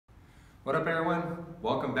What up everyone?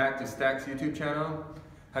 Welcome back to Stack's YouTube channel.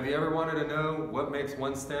 Have you ever wanted to know what makes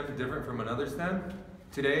one stem different from another stem?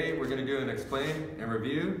 Today we're going to do an explain and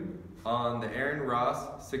review on the Aaron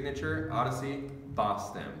Ross Signature Odyssey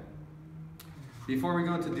Boss stem. Before we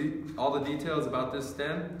go into all the details about this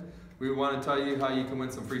stem, we want to tell you how you can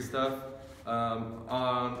win some free stuff on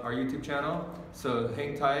our YouTube channel. So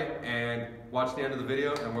hang tight and watch the end of the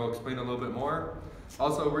video and we'll explain a little bit more.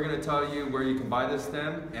 Also, we're going to tell you where you can buy this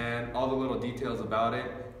stem and all the little details about it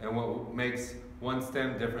and what makes one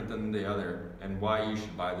stem different than the other and why you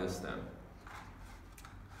should buy this stem.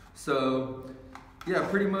 So yeah,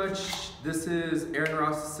 pretty much this is Aaron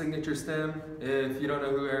Ross's signature stem. If you don't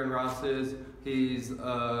know who Aaron Ross is, he's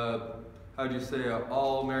how'd you say, an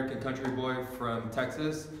all-American country boy from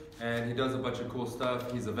Texas, and he does a bunch of cool stuff.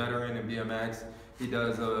 He's a veteran in BMX. He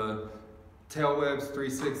does tail whips,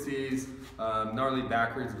 360s, gnarly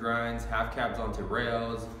backwards grinds, half cabs onto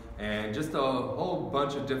rails, and just a whole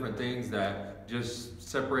bunch of different things that just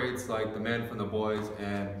separates like the men from the boys.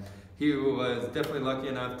 And he was definitely lucky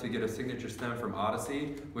enough to get a signature stem from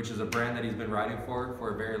Odyssey, which is a brand that he's been riding for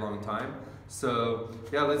a very long time. So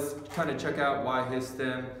yeah, let's kind of check out why his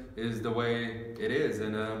stem is the way it is,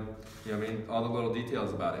 and all the little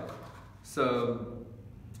details about it. So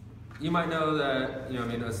you might know that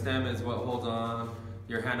a stem is what holds on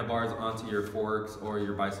your handlebars onto your forks or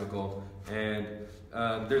your bicycle, and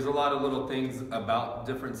there's a lot of little things about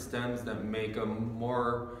different stems that make them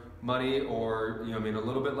more money or a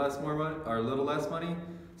little bit less more money or a little less money.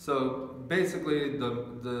 So basically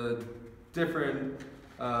the different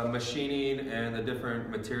machining and the different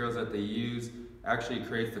materials that they use actually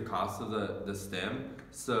creates the cost of the stem.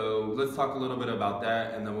 So let's talk a little bit about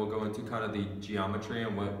that, and then we'll go into kind of the geometry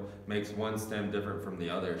and what makes one stem different from the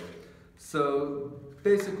other. So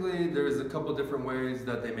basically there's a couple different ways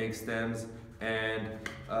that they make stems, and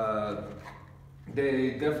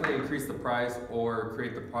they definitely increase the price or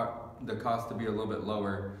create the cost to be a little bit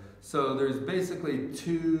lower. So there's basically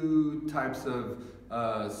two types of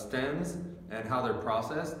stems and how they're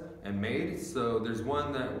processed and made. So there's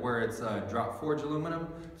one where it's drop forge aluminum.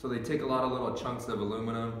 So they take a lot of little chunks of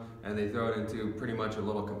aluminum and they throw it into pretty much a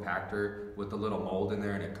little compactor with a little mold in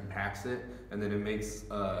there, and it compacts it, and then it makes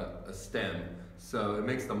a stem. So it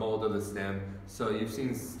makes the mold of the stem. So you've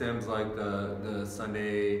seen stems like the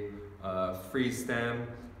Sunday free stem,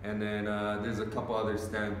 and then there's a couple other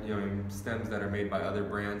stems that are made by other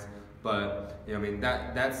brands. But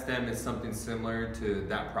that stem is something similar to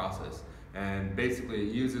that process, and basically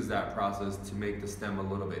it uses that process to make the stem a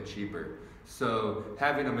little bit cheaper. So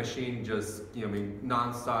having a machine just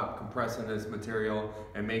non-stop compressing this material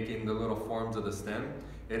and making the little forms of the stem,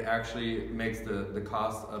 it actually makes the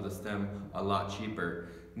cost of the stem a lot cheaper.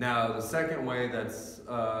 Now the second way that's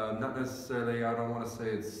not necessarily, I don't want to say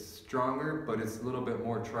it's stronger, but it's a little bit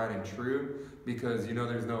more tried and true, because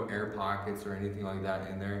there's no air pockets or anything like that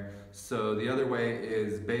in there. So the other way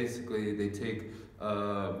is basically they take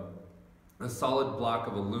a solid block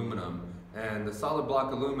of aluminum, and the solid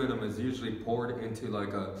block of aluminum is usually poured into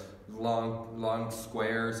like a long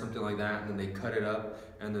square or something like that, and then they cut it up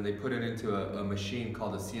and then they put it into a machine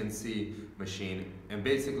called a CNC machine. And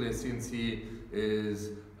basically a CNC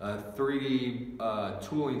is a 3D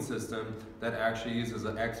tooling system that actually uses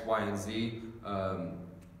an X, Y, and Z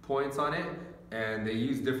points on it, and they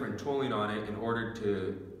use different tooling on it in order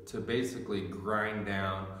to basically grind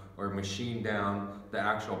down or machine down the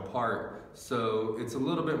actual part. So it's a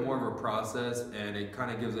little bit more of a process, and it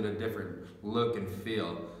kind of gives it a different look and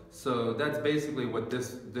feel. So that's basically what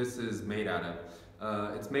this is made out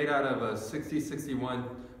of. It's made out of a 6061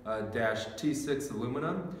 T6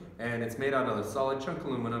 aluminum, and it's made out of a solid chunk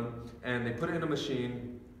aluminum, and they put it in a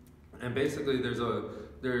machine, and basically there's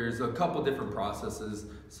a couple different processes.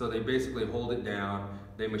 So they basically hold it down,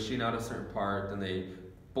 they machine out a certain part, then they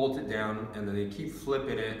bolt it down, and then they keep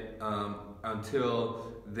flipping it until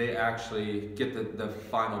they actually get the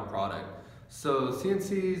final product. So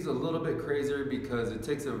CNC is a little bit crazier because it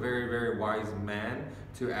takes a very wise man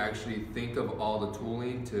to actually think of all the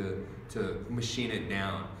tooling to machine it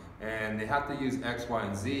down. And they have to use X, Y,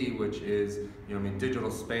 and Z, which is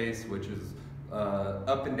digital space, which is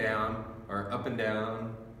up and down, or up and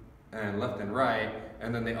down and left and right,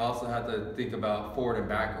 and then they also have to think about forward and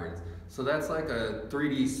backwards. So that's like a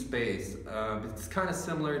 3D space. It's kind of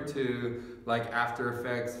similar to like After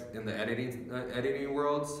Effects in the editing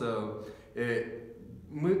world. So it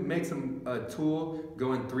makes a tool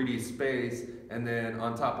go in 3D space, and then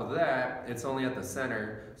on top of that, it's only at the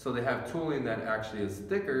center. So they have tooling that actually is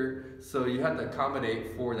thicker, so you have to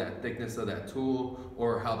accommodate for that thickness of that tool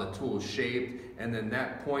or how the tool is shaped, and then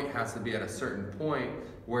that point has to be at a certain point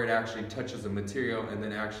where it actually touches the material and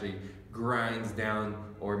then actually grinds down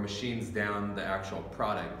or machines down the actual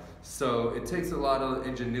product. So it takes a lot of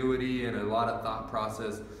ingenuity and a lot of thought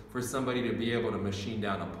process for somebody to be able to machine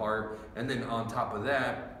down a part. And then on top of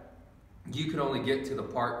that, you can only get to the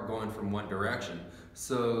part going from one direction.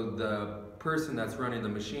 So the person that's running the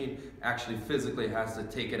machine actually physically has to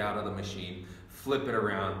take it out of the machine, flip it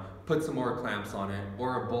around, put some more clamps on it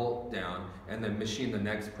or a bolt down, and then machine the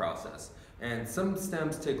next process. And some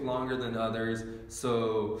stems take longer than others,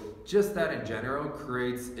 so just that in general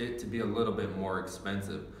creates it to be a little bit more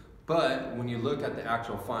expensive. But when you look at the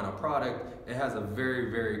actual final product, it has a very,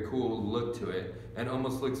 very cool look to it and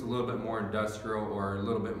almost looks a little bit more industrial or a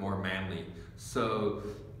little bit more manly. So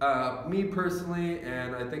me personally,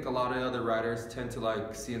 and I think a lot of other riders tend to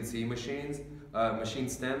like CNC machines, machine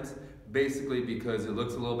stems, basically because it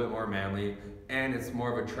looks a little bit more manly and it's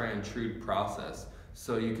more of a try and true process.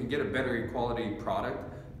 So you can get a better quality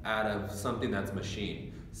product out of something that's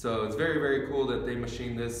machined. So it's very, very cool that they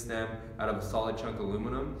machined this stem out of a solid chunk of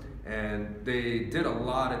aluminum, and they did a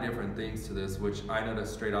lot of different things to this, which I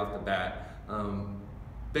noticed straight off the bat.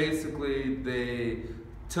 Basically, they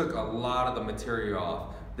took a lot of the material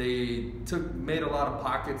off. They made a lot of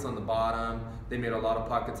pockets on the bottom. They made a lot of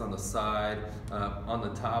pockets on the side, on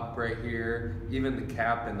the top right here. Even the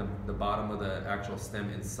cap and the bottom of the actual stem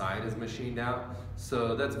inside is machined out.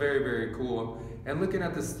 So that's very, very cool. And looking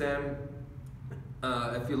at the stem,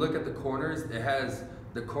 if you look at the corners, it has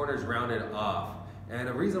the corners rounded off. And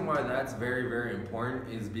the reason why that's very, very important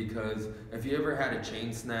is because if you ever had a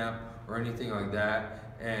chain snap or anything like that,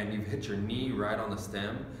 and you've hit your knee right on the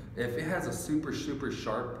stem, if it has a super, super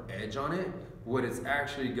sharp edge on it, what it's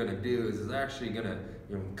actually gonna do is it's actually gonna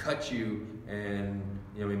cut you and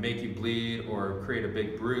make you bleed or create a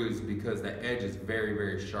big bruise because the edge is very,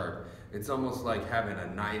 very sharp. It's almost like having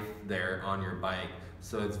a knife there on your bike.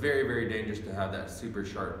 So it's very, very dangerous to have that super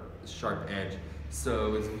sharp edge.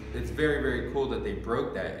 So it's very, very cool that they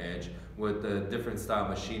broke that edge with the different style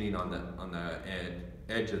machining on the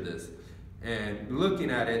edge of this. And looking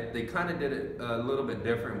at it, they kind of did it a little bit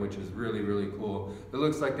different, which is really, really cool. It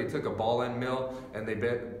looks like they took a ball end mill and they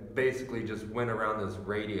basically just went around this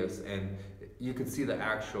radius, and you can see the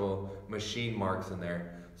actual machine marks in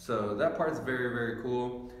there. So that part's very, very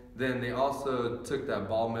cool. Then they also took that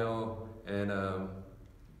ball mill and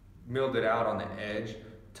milled it out on the edge,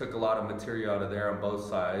 took a lot of material out of there on both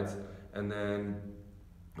sides, and then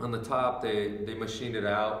on the top they machined it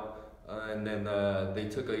out. And then they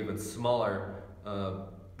took an even smaller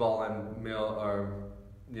ball and mill,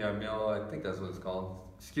 mill, I think that's what it's called.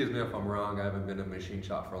 Excuse me if I'm wrong, I haven't been in a machine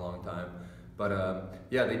shop for a long time. But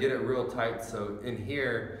yeah, they did it real tight, so in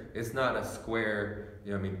here, it's not a square,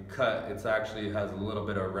 cut. It's actually has a little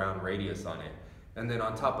bit of a round radius on it. And then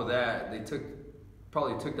on top of that, they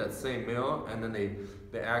probably took that same mill, and then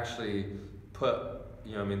they actually put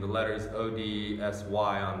the letters ODSY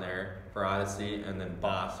on there for Odyssey, and then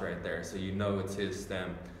Boss right there, so it's his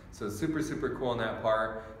stem. So it's super, super cool on that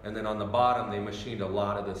part. And then on the bottom, they machined a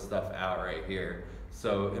lot of this stuff out right here.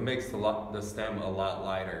 So it makes the stem a lot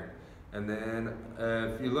lighter. And then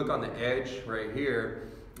if you look on the edge right here,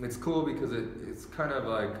 it's cool because it's kind of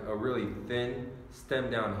like a really thin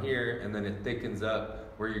stem down here, and then it thickens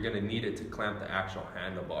up where you're gonna need it to clamp the actual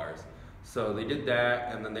handlebars. So they did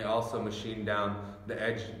that, and then they also machined down the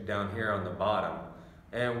edge down here on the bottom.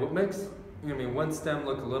 And what makes one stem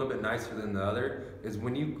look a little bit nicer than the other is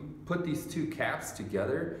when you put these two caps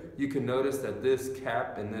together, you can notice that this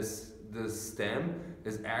cap and this stem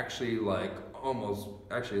is actually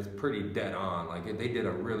it's pretty dead on. Like they did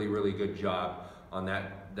a really, really good job on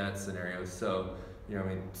that scenario. So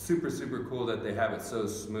super, super cool that they have it so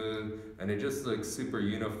smooth, and it just looks super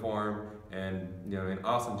uniform, and an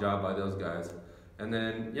awesome job by those guys. And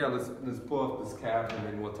then yeah, let's pull off this cap, and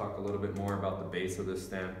then we'll talk a little bit more about the base of this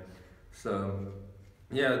stem. So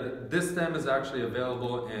yeah, this stem is actually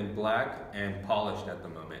available in black and polished at the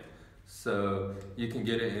moment. So you can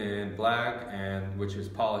get it in black, and which is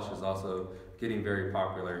polished is also getting very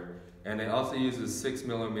popular. And it also uses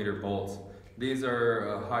 6mm bolts. These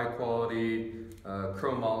are a high quality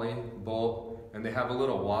chromoly bolt, and they have a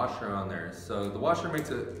little washer on there. So the washer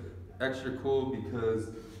makes it extra cool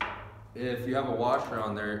because if you have a washer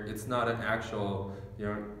on there, it's not an actual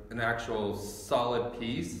solid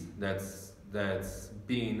piece that's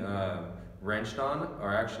being wrenched on,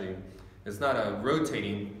 or actually it's not a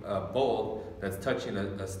rotating bolt that's touching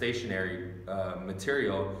a stationary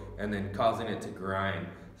material and then causing it to grind.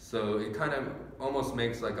 So it kind of almost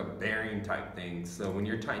makes like a bearing type thing. So when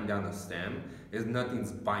you're tightening down the stem,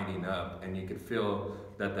 nothing's binding up, and you can feel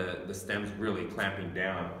that the stem's really clamping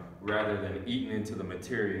down. rather than eating into the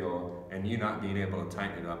material and you not being able to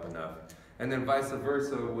tighten it up enough. And then vice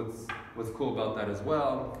versa, what's cool about that as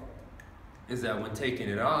well is that when taking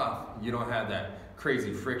it off, you don't have that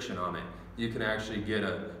crazy friction on it. You can actually get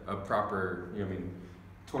a proper,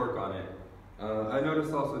 torque on it. I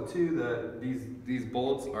noticed also too that these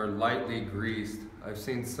bolts are lightly greased. I've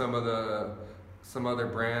seen some other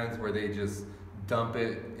brands where they just dump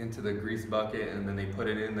it into the grease bucket and then they put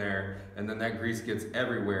it in there, and then that grease gets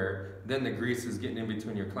everywhere. Then the grease is getting in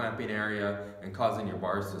between your clamping area and causing your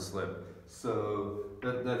bars to slip. So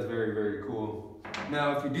that's very, very cool.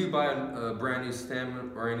 Now, if you do buy a brand new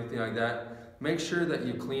stem or anything like that, make sure that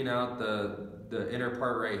you clean out the inner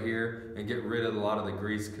part right here and get rid of a lot of the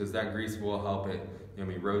grease, because that grease will help it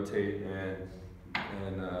rotate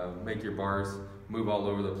and make your bars move all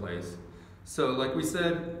over the place. So like we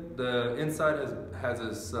said, the inside has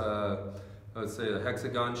this let's say a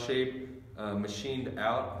hexagon shape machined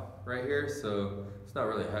out right here. So it's not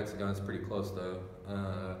really a hexagon, it's pretty close though.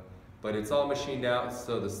 But it's all machined out,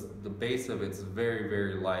 so the base of it's very,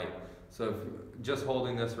 very light. So if just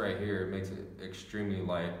holding this right here makes it extremely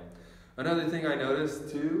light. Another thing I noticed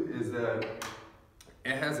too is that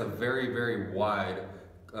it has a very, very wide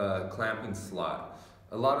clamping slot.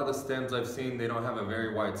 A lot of the stems I've seen, they don't have a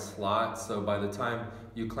very wide slot, so by the time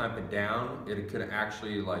you clamp it down, it could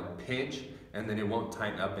actually like pinch and then it won't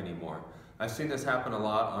tighten up anymore. I've seen this happen a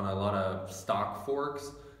lot on a lot of stock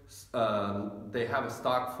forks. They have a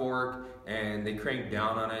stock fork and they crank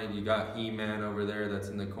down on it. You got He-Man over there that's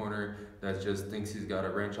in the corner that just thinks he's got a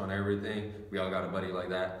wrench on everything. We all got a buddy like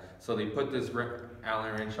that. So they put this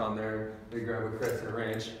Allen wrench on there, they grab a crescent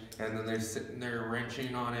wrench, and then they're sitting there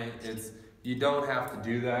wrenching on it. You don't have to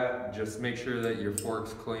do that. Just make sure that your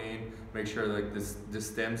fork's clean. Make sure that the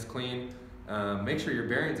stem's clean. Make sure your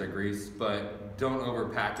bearings are greased, but don't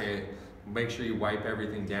overpack it. Make sure you wipe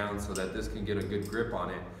everything down so that this can get a good grip on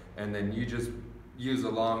it. And then you just use a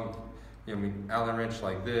long Allen wrench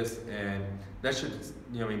like this, and that should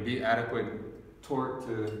be adequate torque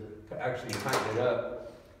to actually tighten it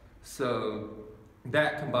up. So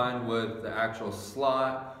that combined with the actual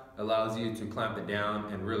slot allows you to clamp it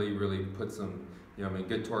down and really, really put some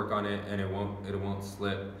good torque on it, and it won't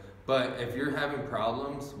slip. But if you're having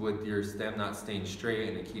problems with your stem not staying straight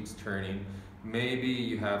and it keeps turning, maybe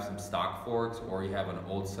you have some stock forks or you have an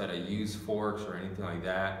old set of used forks or anything like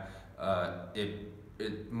that.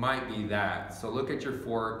 It might be that. So look at your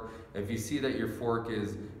fork. If you see that your fork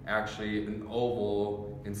is actually an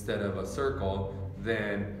oval instead of a circle,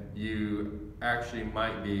 then you actually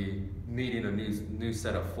might be needing a new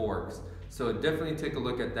set of forks. So definitely take a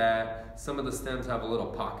look at that. Some of the stems have a little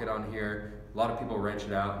pocket on here. A lot of people wrench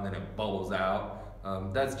it out and then it bubbles out.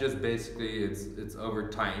 That's just basically it's over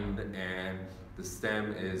tightened and the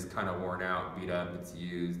stem is kind of worn out, beat up, it's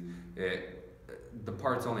used. The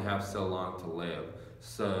parts only have so long to live.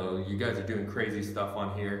 So you guys are doing crazy stuff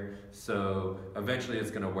on here, so eventually it's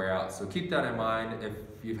going to wear out. So keep that in mind. If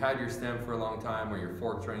you've had your stem for a long time or your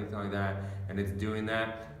forks or anything like that and it's doing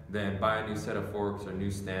that, then buy a new set of forks or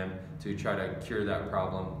new stem to try to cure that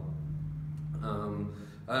problem.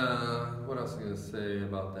 What else am I going to say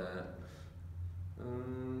about that?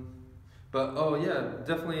 But oh yeah,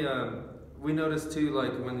 definitely we noticed too,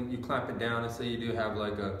 like when you clamp it down and say you do have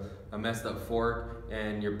like a messed up fork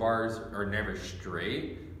and your bars are never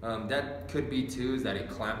straight, that could be too is that it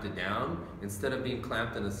clamped it down. Instead of being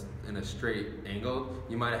clamped in a straight angle,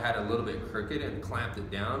 you might have had a little bit crooked and clamped it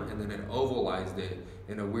down, and then it ovalized it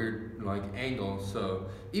in a weird like angle. So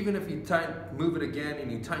even if you move it again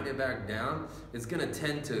and you tighten it back down, it's gonna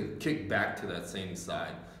tend to kick back to that same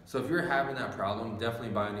side. So if you're having that problem, definitely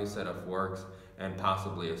buy a new set of forks and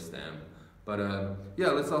possibly a stem. But yeah,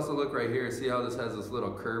 let's also look right here. See how this has this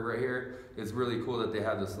little curve right here? It's really cool that they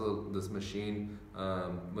have this machine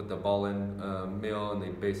with the ball-in mill, and they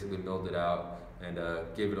basically milled it out and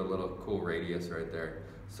gave it a little cool radius right there.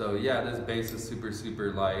 So yeah, this base is super,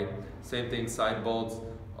 super light. Same thing, side bolts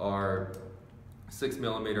are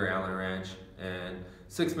 6mm Allen wrench, and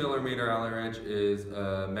 6mm Allen wrench is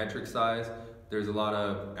metric size. There's a lot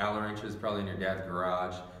of Allen wrenches probably in your dad's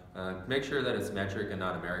garage. Make sure that it's metric and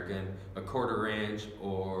not American. A 1/4 inch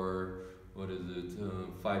or what is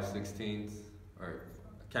it, 5/16, or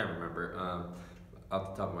I can't remember.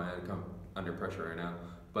 Off the top of my head, I come under pressure right now.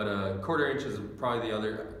 But a 1/4 inch is probably the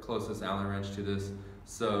other closest Allen wrench to this.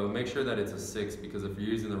 So make sure that it's a 6, because if you're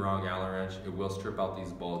using the wrong Allen wrench, it will strip out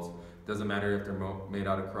these bolts. Doesn't matter if they're made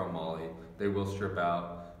out of chromoly, they will strip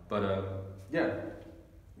out. But yeah,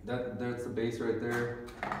 that's the base right there.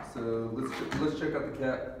 So let's check out the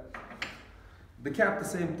cap. The cap, the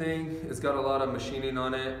same thing. It's got a lot of machining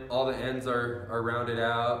on it. All the ends are rounded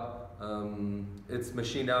out. It's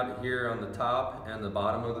machined out here on the top and the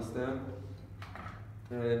bottom of the stem.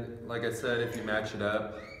 And like I said, if you match it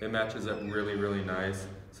up, it matches up really, really nice.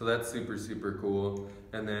 So that's super, super cool.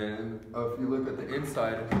 And then if you look at the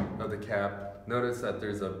inside of the cap, notice that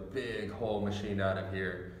there's a big hole machined out of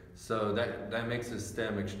here. So that makes the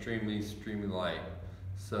stem extremely light.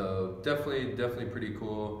 So definitely pretty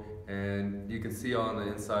cool. And you can see on the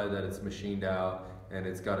inside that it's machined out and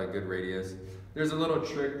it's got a good radius. There's a little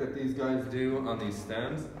trick that these guys do on these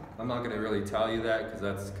stems. I'm not gonna really tell you that because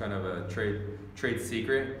that's kind of a trade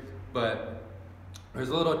secret, but there's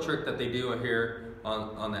a little trick that they do here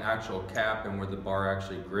on the actual cap and where the bar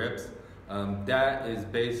actually grips. That is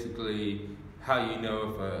basically how you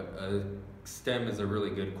know if a stem is a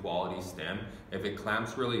really good quality stem. If it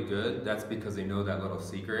clamps really good, that's because they know that little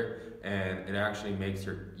secret, and it actually makes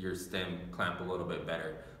your stem clamp a little bit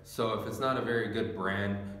better. So if it's not a very good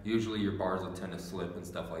brand, usually your bars will tend to slip and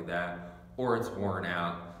stuff like that, or it's worn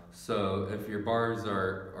out. So if your bars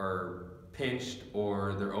are pinched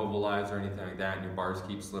or they're ovalized or anything like that, and your bars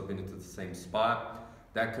keep slipping into the same spot,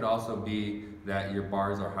 that could also be that your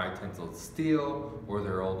bars are high tensile steel, or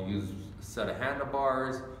they're old used set of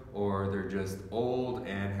handlebars, or they're just old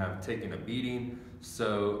and have taken a beating.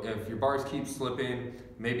 So if your bars keep slipping,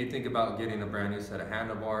 maybe think about getting a brand new set of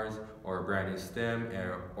handlebars or a brand new stem,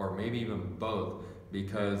 or maybe even both,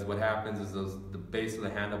 because what happens is the base of the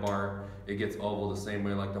handlebar, it gets oval the same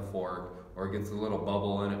way like the fork, or it gets a little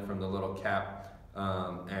bubble in it from the little cap,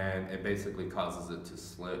 and it basically causes it to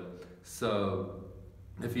slip. So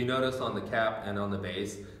if you notice on the cap and on the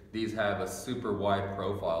base, these have a super wide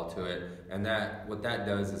profile to it, and what that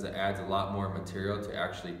does is it adds a lot more material to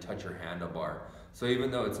actually touch your handlebar. So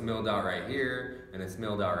even though it's milled out right here and it's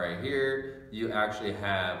milled out right here, you actually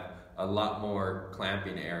have a lot more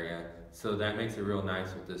clamping area. So that makes it real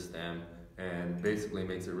nice with this stem, and basically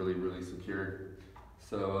makes it really secure.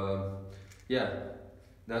 So yeah,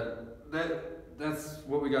 that's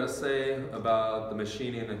what we got to say about the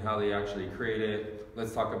machining and how they actually create it.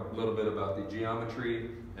 Let's talk a little bit about the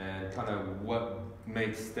geometry and kind of what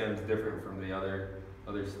makes stems different from the other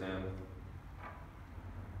stem.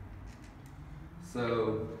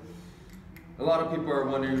 So a lot of people are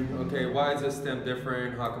wondering, okay, why is this stem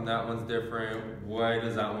different? How come that one's different? Why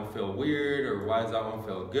does that one feel weird, or why does that one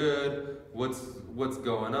feel good? What's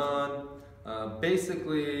going on?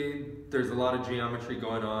 Basically, there's a lot of geometry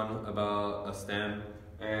going on about a stem,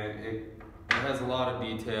 and it has a lot of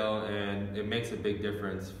detail, and it makes a big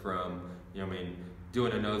difference from,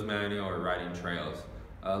 doing a nose manual or riding trails.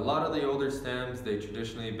 A lot of the older stems, they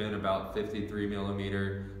traditionally been about 53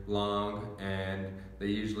 millimeter long, and they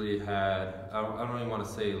usually had, I don't even want to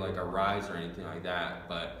say like a rise or anything like that,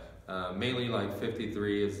 but mainly like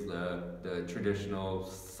 53 is the traditional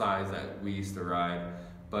size that we used to ride.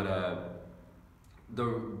 But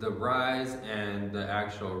the rise and the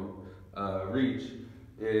actual reach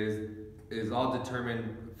is all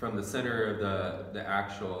determined from the center of the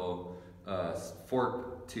actual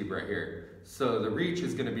fork tube right here. So the reach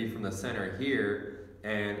is going to be from the center here,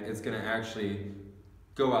 and it's going to actually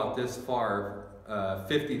go out this far,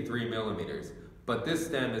 53 millimeters. But this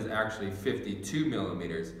stem is actually 52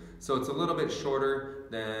 millimeters. So it's a little bit shorter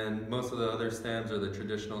than most of the other stems or the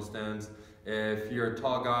traditional stems. If you're a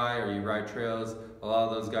tall guy or you ride trails, a lot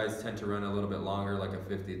of those guys tend to run a little bit longer, like a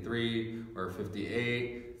 53 or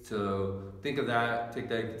 58. So think of that, take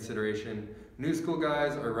that in consideration. New school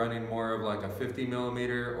guys are running more of like a 50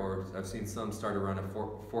 millimeter, or I've seen some start to run a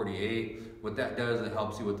 48. What that does, it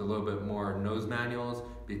helps you with a little bit more nose manuals,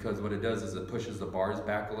 because what it does is it pushes the bars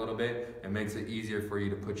back a little bit and makes it easier for you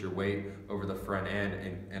to put your weight over the front end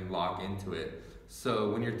and lock into it.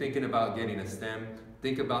 So when you're thinking about getting a stem,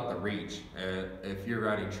 think about the reach. If you're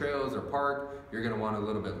riding trails or park, you're gonna want a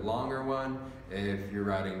little bit longer one. If you're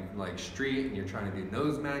riding like street and you're trying to do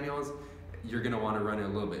nose manuals, you're gonna wanna run it a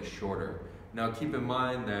little bit shorter. Now keep in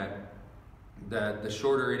mind that the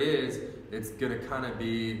shorter it is, it's gonna kind of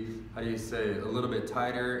be, how do you say, a little bit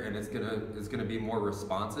tighter, and it's gonna be more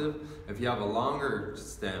responsive. If you have a longer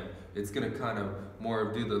stem, it's gonna kind of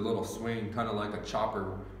more do the little swing, kind of like a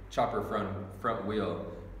chopper front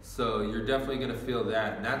wheel. So you're definitely gonna feel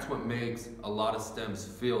that, and that's what makes a lot of stems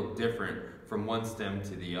feel different from one stem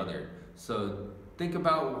to the other. So think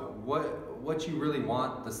about what you really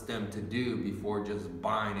want the stem to do before just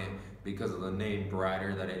buying it because of the name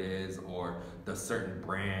brighter that it is, or the certain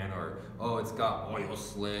brand, or oh, it's got oil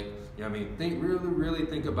slick. You know what I mean? Really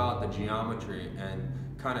think about the geometry and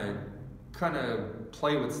kind of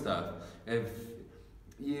play with stuff. If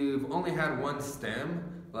you've only had one stem,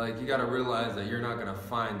 like you got to realize that you're not going to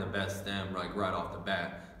find the best stem like right off the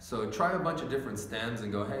bat. So try a bunch of different stems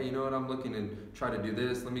and go, hey, you know what, I'm looking to try to do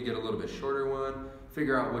this. Let me get a little bit shorter one.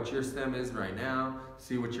 Figure out what your stem is right now.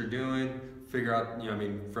 See what you're doing. Figure out, you know, I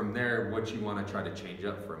mean, from there, what you want to try to change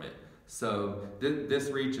up from it. So this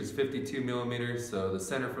reach is 52 millimeters. So the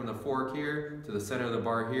center from the fork here to the center of the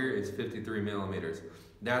bar here is 53 millimeters.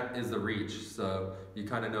 That is the reach. So you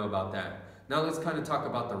kind of know about that. Now let's kind of talk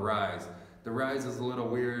about the rise. The rise is a little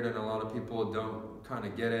weird and a lot of people don't kind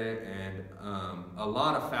of get it, and a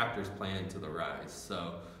lot of factors play into the rise.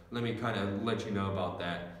 So let me kind of let you know about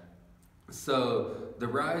that. So the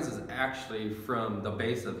rise is actually from the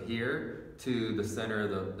base of here to the center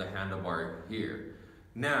of the handlebar here.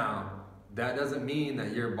 Now, that doesn't mean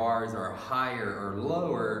that your bars are higher or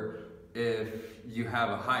lower if you have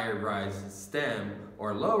a higher rise stem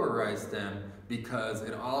or lower rise stem, because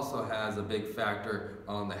it also has a big factor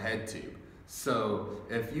on the head tube. So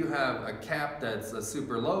if you have a cap that's a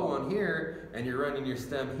super low one here and you're running your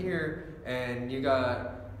stem here and you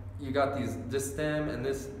got this stem and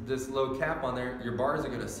this low cap on there, your bars are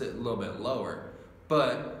going to sit a little bit lower.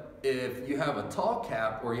 But if you have a tall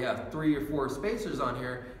cap or you have 3 or 4 spacers on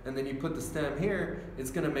here and then you put the stem here,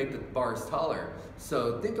 it's going to make the bars taller.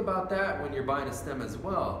 So think about that when you're buying a stem as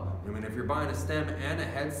well. I mean, if you're buying a stem and a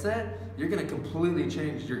headset, you're going to completely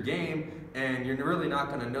change your game, and you're really not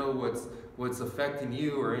going to know what's affecting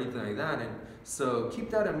you or anything like that. And so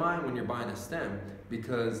keep that in mind when you're buying a stem,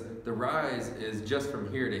 because the rise is just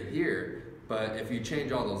from here to here. But if you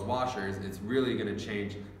change all those washers, it's really going to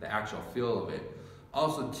change the actual feel of it.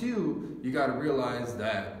 Also too, you got to realize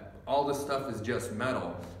that all this stuff is just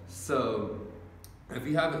metal. So if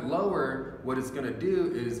you have it lower, what it's going to do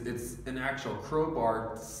is it's an actual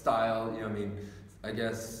crowbar style, you know, I mean, I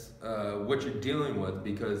guess what you're dealing with,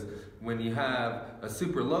 because when you have a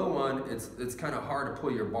super low one, it's kind of hard to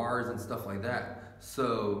pull your bars and stuff like that.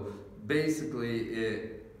 So basically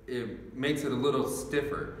it makes it a little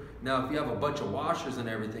stiffer. Now if you have a bunch of washers and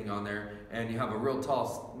everything on there and you have a real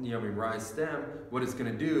tall, you know, I mean, rise stem, what it's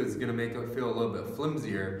going to do is going to make it feel a little bit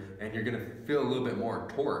flimsier, and you're going to feel a little bit more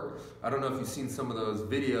torque. I don't know if you've seen some of those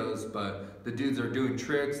videos, but the dudes are doing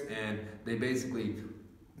tricks and they basically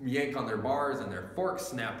yank on their bars and their forks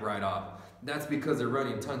snap right off. That's because they're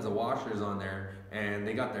running tons of washers on there and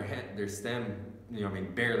they got their stem, you know, I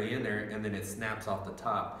mean, barely in there, and then it snaps off the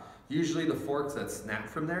top. Usually the forks that snap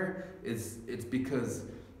from there, it's because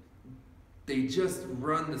they just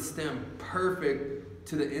run the stem perfect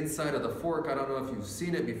to the inside of the fork. I don't know if you've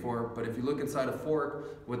seen it before, but if you look inside a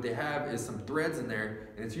fork, what they have is some threads in there,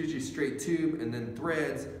 and it's usually straight tube and then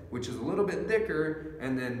threads, which is a little bit thicker,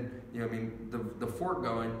 and then, you know, I mean, the fork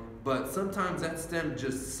going. But sometimes that stem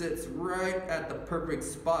just sits right at the perfect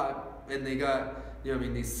spot, and they got, you know, I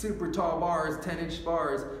mean, these super tall bars, 10-inch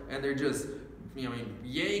bars, and they're just, you know, I mean,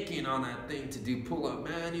 yanking on that thing to do pull-up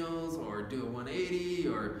manuals or do a 180,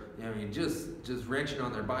 or, you know, I mean, just wrenching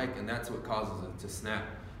on their bike, and that's what causes it to snap.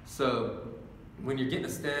 So when you're getting a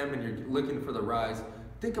stem and you're looking for the rise,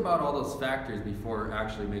 think about all those factors before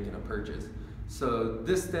actually making a purchase. So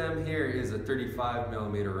this stem here is a 35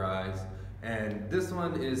 millimeter rise, and this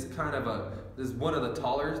one is kind of this is one of the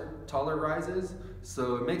taller rises.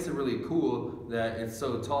 So it makes it really cool that it's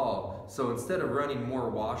so tall. So instead of running more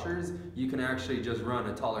washers, you can actually just run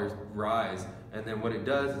a taller rise. And then what it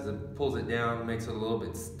does is it pulls it down, makes it a little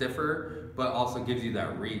bit stiffer, but also gives you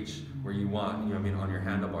that reach where you want, you know, I mean, on your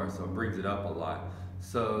handlebar. So it brings it up a lot.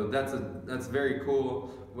 So that's very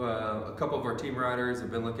cool. A couple of our team riders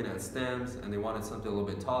have been looking at stems and they wanted something a little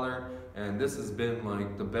bit taller. And this has been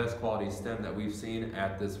like the best quality stem that we've seen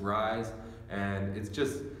at this rise. And it's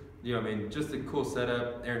just, you know, I mean, just a cool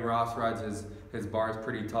setup. Aaron Ross rides his bars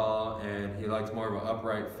pretty tall, and he likes more of an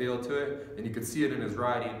upright feel to it, and you can see it in his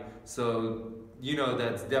riding. So, you know,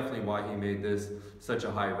 that's definitely why he made this such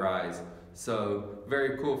a high rise. So,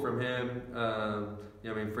 very cool from him, you know,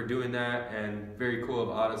 I mean, for doing that, and very cool of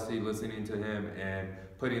Odyssey listening to him and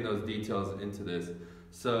putting those details into this.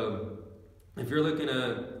 So, if you're looking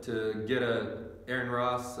to get a Aaron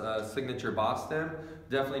Ross signature Boss stem,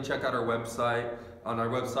 definitely check out our website. On our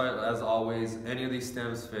website, as always, any of these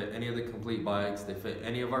stems fit any of the complete bikes. They fit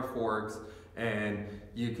any of our forks, and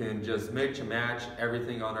you can just mix and match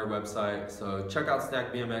everything on our website. So check out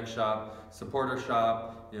Stack BMX Shop, support our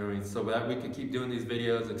shop, you know, so that we can keep doing these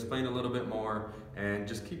videos, explain a little bit more, and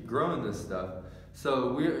just keep growing this stuff.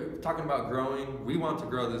 So we're talking about growing. We want to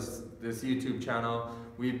grow this YouTube channel.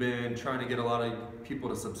 We've been trying to get a lot of people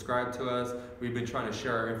to subscribe to us. We've been trying to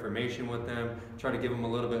share our information with them, try to give them a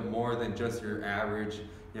little bit more than just your average,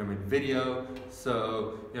 you know, video.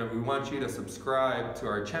 So, you know, we want you to subscribe to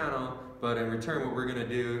our channel but in return what we're gonna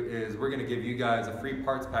do is we're gonna give you guys a free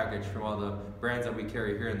parts package from all the brands that we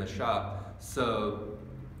carry here in the shop. So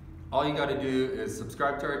all you gotta do is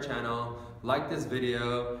subscribe to our channel, like this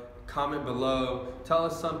video, comment below, tell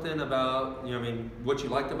us something about, what you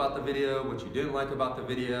liked about the video, what you didn't like about the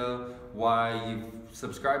video, why you've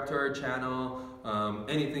subscribed to our channel,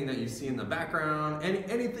 anything that you see in the background,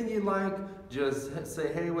 anything you like, just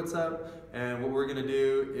say, hey, what's up? And what we're gonna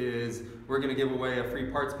do is we're gonna give away a free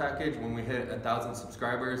parts package when we hit 1,000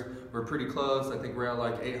 subscribers. We're pretty close. I think we're at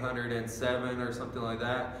like 807 or something like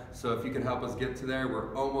that. So if you can help us get to there,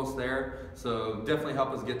 we're almost there. So definitely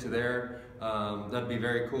help us get to there. That'd be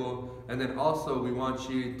very cool. And then also we want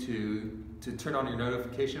you to turn on your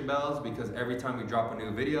notification bells, because every time we drop a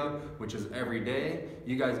new video, which is every day,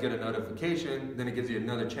 you guys get a notification, then it gives you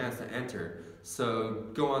another chance to enter. So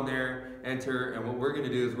go on there, enter, and what we're gonna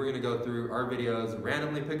do is we're gonna go through our videos,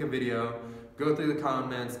 randomly pick a video, go through the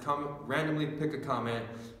comments, randomly pick a comment,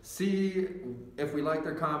 see if we like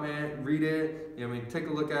their comment, read it, take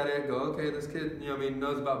a look at it, go, okay, this kid,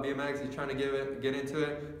 knows about BMX, he's trying to get into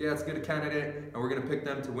it, yeah, it's a good candidate, and we're gonna pick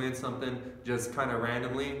them to win something just kind of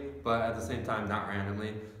randomly, but at the same time, not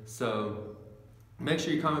randomly. So make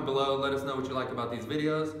sure you comment below, let us know what you like about these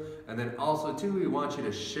videos, and then also too, we want you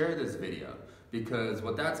to share this video, because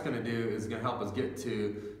what that's going to do is going to help us get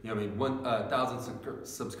to 1,000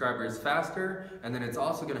 subscribers faster, and then it's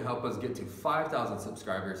also going to help us get to 5,000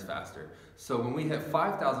 subscribers faster. So when we hit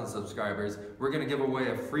 5,000 subscribers, we're going to give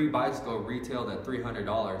away a free bicycle retailed at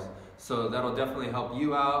 $300. So that'll definitely help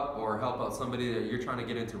you out, or help out somebody that you're trying to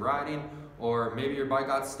get into riding, or maybe your bike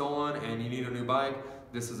got stolen and you need a new bike.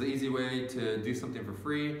 This is an easy way to do something for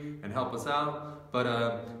free and help us out.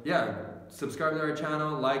 But yeah, subscribe to our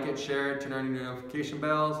channel, like it, share it, turn on your notification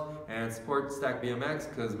bells, and support Stack BMX,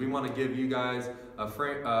 because we want to give you guys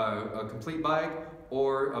a complete bike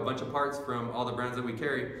or a bunch of parts from all the brands that we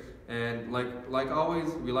carry. And like always,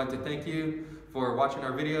 we like to thank you for watching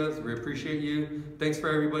our videos. We appreciate you. Thanks for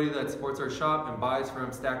everybody that supports our shop and buys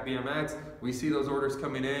from Stack BMX. We see those orders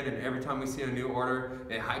coming in, and every time we see a new order,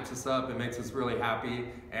 it hypes us up, it makes us really happy,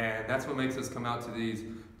 and that's what makes us come out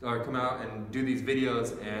and do these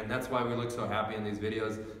videos. And that's why we look so happy in these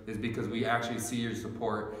videos, is because we actually see your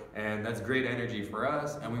support, and that's great energy for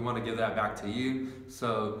us, and we want to give that back to you.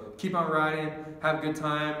 So keep on riding, have a good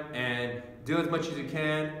time, and do as much as you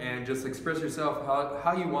can, and just express yourself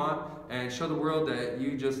how you want, and show the world that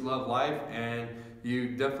you just love life, and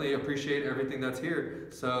you definitely appreciate everything that's here.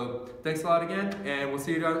 So thanks a lot again, and we'll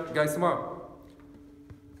see you guys tomorrow.